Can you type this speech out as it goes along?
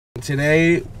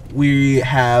Today we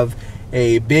have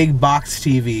a big box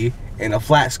TV and a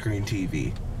flat screen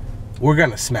TV. We're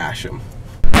gonna smash them.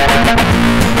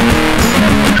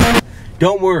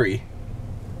 Don't worry,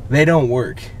 they don't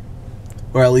work.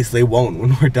 Or at least they won't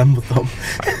when we're done with them.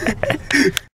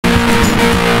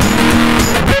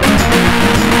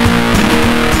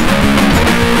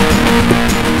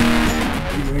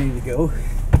 Are you ready to go?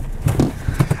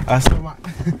 I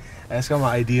just got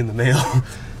my ID in the mail.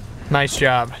 Nice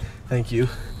job. Thank you.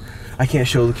 I can't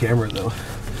show the camera though,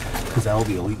 because that will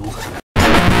be illegal.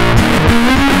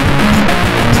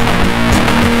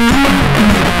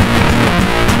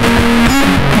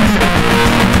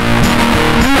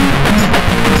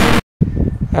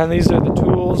 And these are the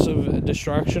tools of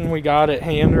destruction we got at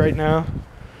hand right now.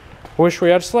 Wish we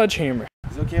had a sledgehammer.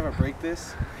 Is it okay if I break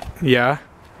this? Yeah.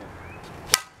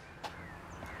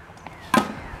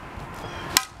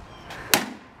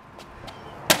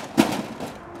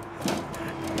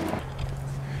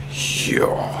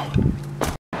 Yeah.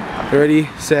 Ready,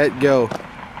 set, go.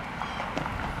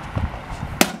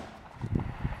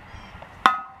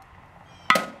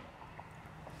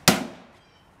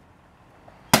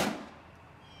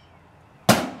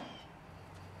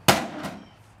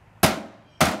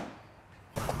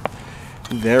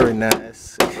 Very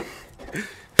nice.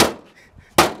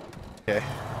 Okay.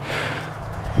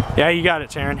 Yeah, you got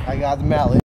it, Theron. I got the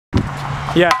mallet.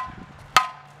 Yeah.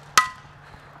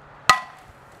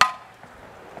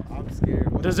 I'm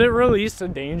scared. Does it release a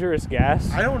dangerous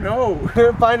gas? I don't know. I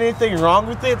didn't find anything wrong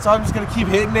with it, so I'm just gonna keep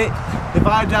hitting it. If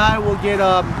I die, we'll get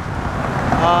how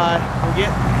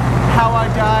I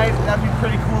died. That'd be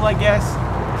pretty cool, I guess.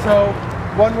 So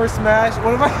one more smash.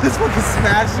 What am I just fucking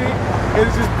smashing? And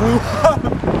it just blew up.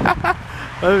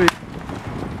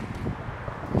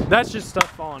 That's just stuff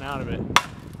falling out of it.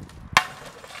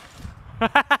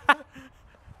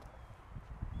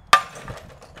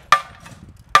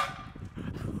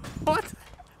 What?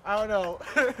 I don't know.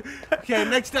 Okay,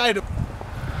 next item.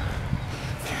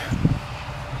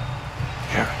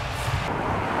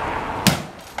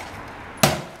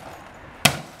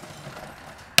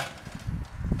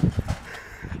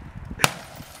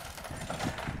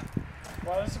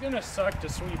 Well, this is gonna suck to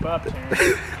sweep up,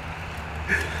 Theron.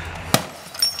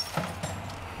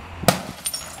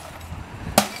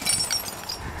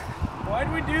 Why'd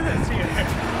we do this here?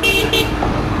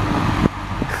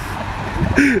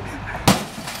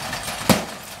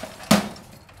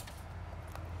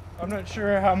 I'm not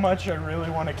sure how much I really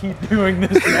want to keep doing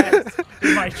this mess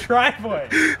in my driveway.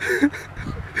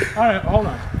 Alright, hold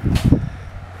on.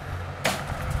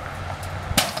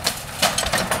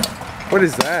 What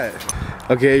is that?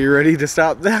 Okay, you ready to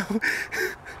stop now?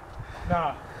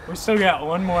 Nah, we still got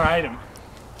one more item.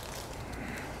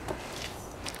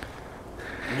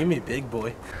 Give me a big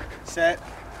boy. Set.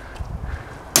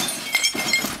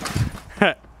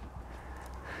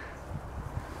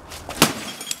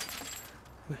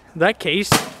 That case.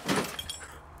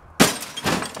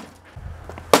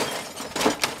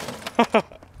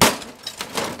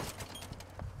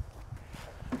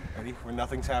 Ready? Where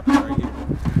nothing's happening right here.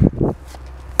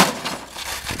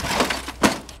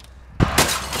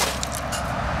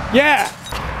 Yeah!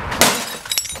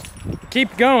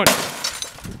 Keep going.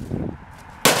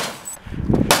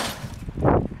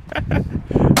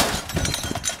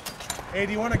 Hey,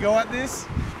 do you want to go at this?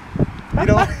 You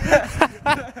know?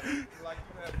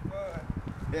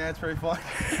 Yeah, it's pretty fun.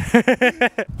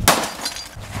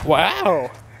 Wow.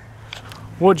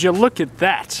 Would you look at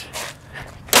that?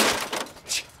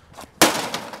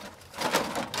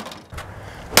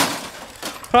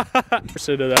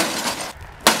 Percent of that.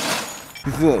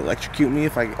 You feel electrocute me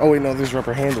if I... Oh wait, no, there's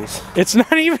rubber handles. It's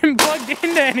not even plugged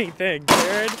into anything,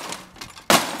 Jared.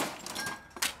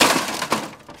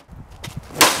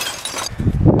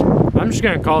 I'm just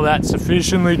gonna call that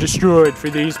sufficiently destroyed for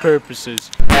these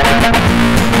purposes.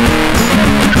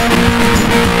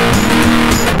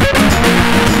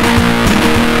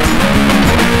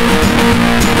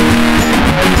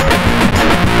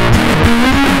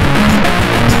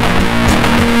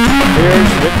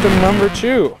 Here's victim number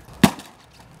 2.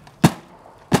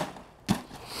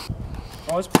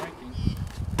 Oh, it's breaking.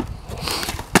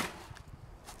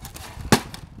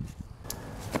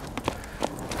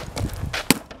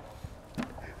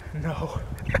 No.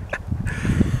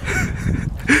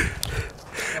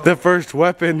 The first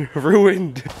weapon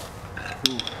ruined.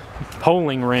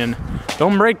 Polling rin.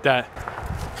 Don't break that.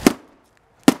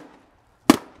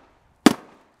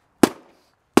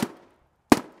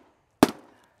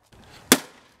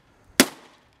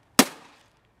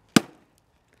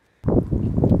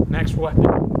 Next weapon.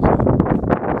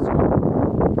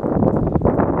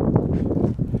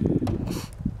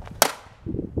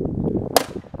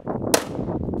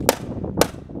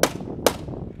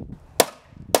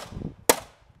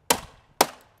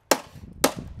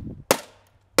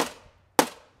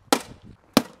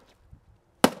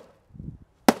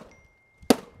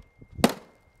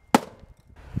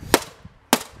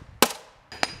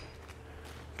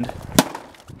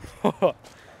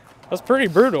 That's pretty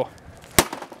brutal.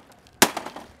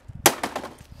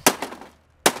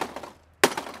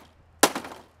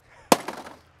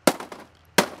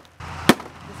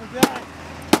 Just like that.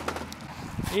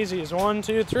 Easy as 1,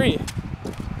 2, 3.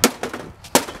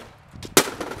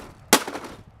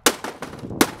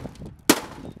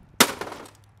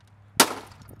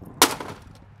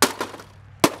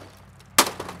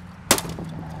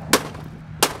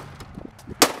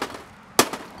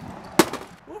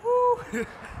 Woohoo!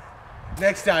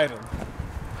 Next item.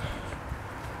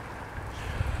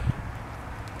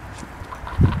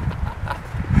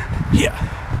 Yeah.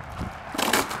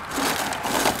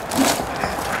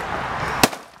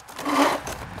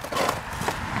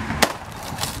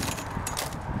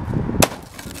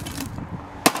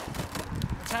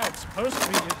 That's how it's supposed to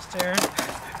be used, Theron.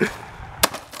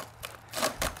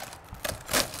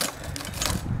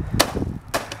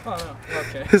 Oh no,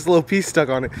 okay. This little piece stuck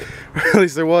on it. Or at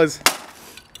least there was.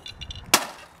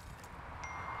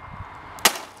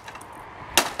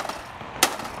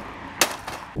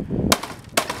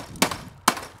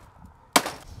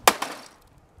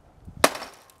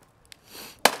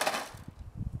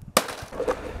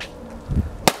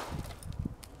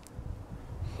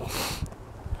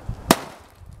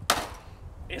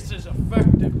 This is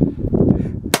effective.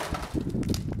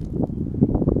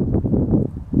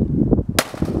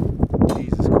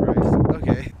 Jesus Christ.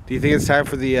 Okay. Do you think it's time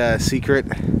for the secret?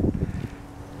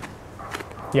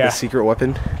 Yeah. The secret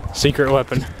weapon? Secret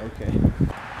weapon. Okay.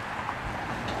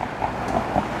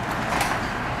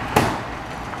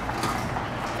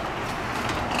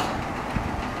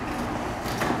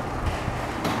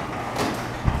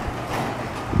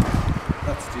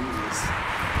 Let's do this.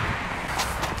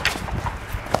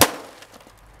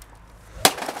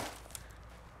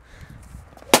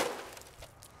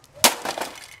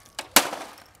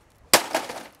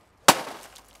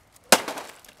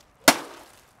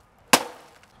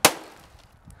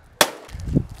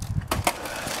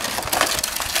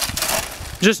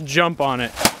 Just jump on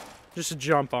it. Just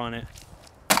jump on it.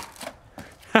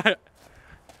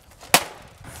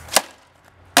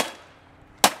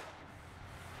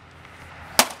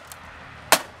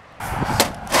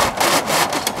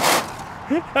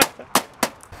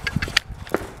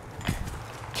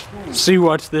 See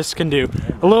what this can do.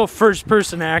 A little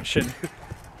first-person action,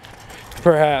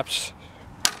 perhaps.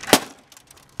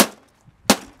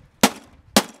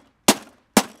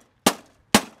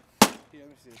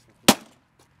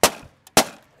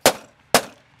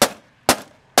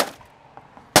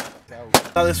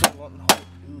 Oh, this one.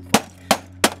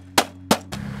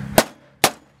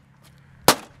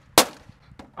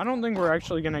 I don't think we're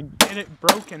actually gonna get it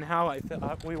broken how I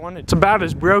thought we wanted. It's about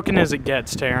as broken as it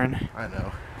gets, Theron. I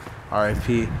know.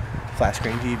 R.I.P. Flat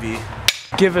screen TV.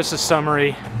 Give us a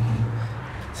summary.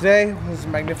 Today was a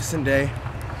magnificent day.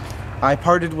 I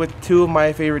parted with 2 of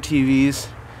my favorite TVs.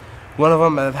 One of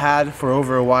them I've had for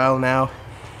over a while now.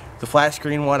 The flat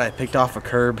screen one I picked off a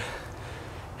curb.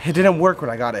 It didn't work when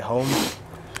I got it home,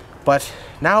 but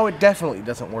now it definitely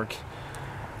doesn't work.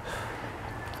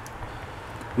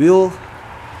 We'll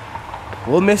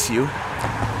miss you.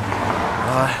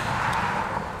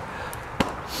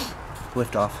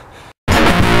 Lift off.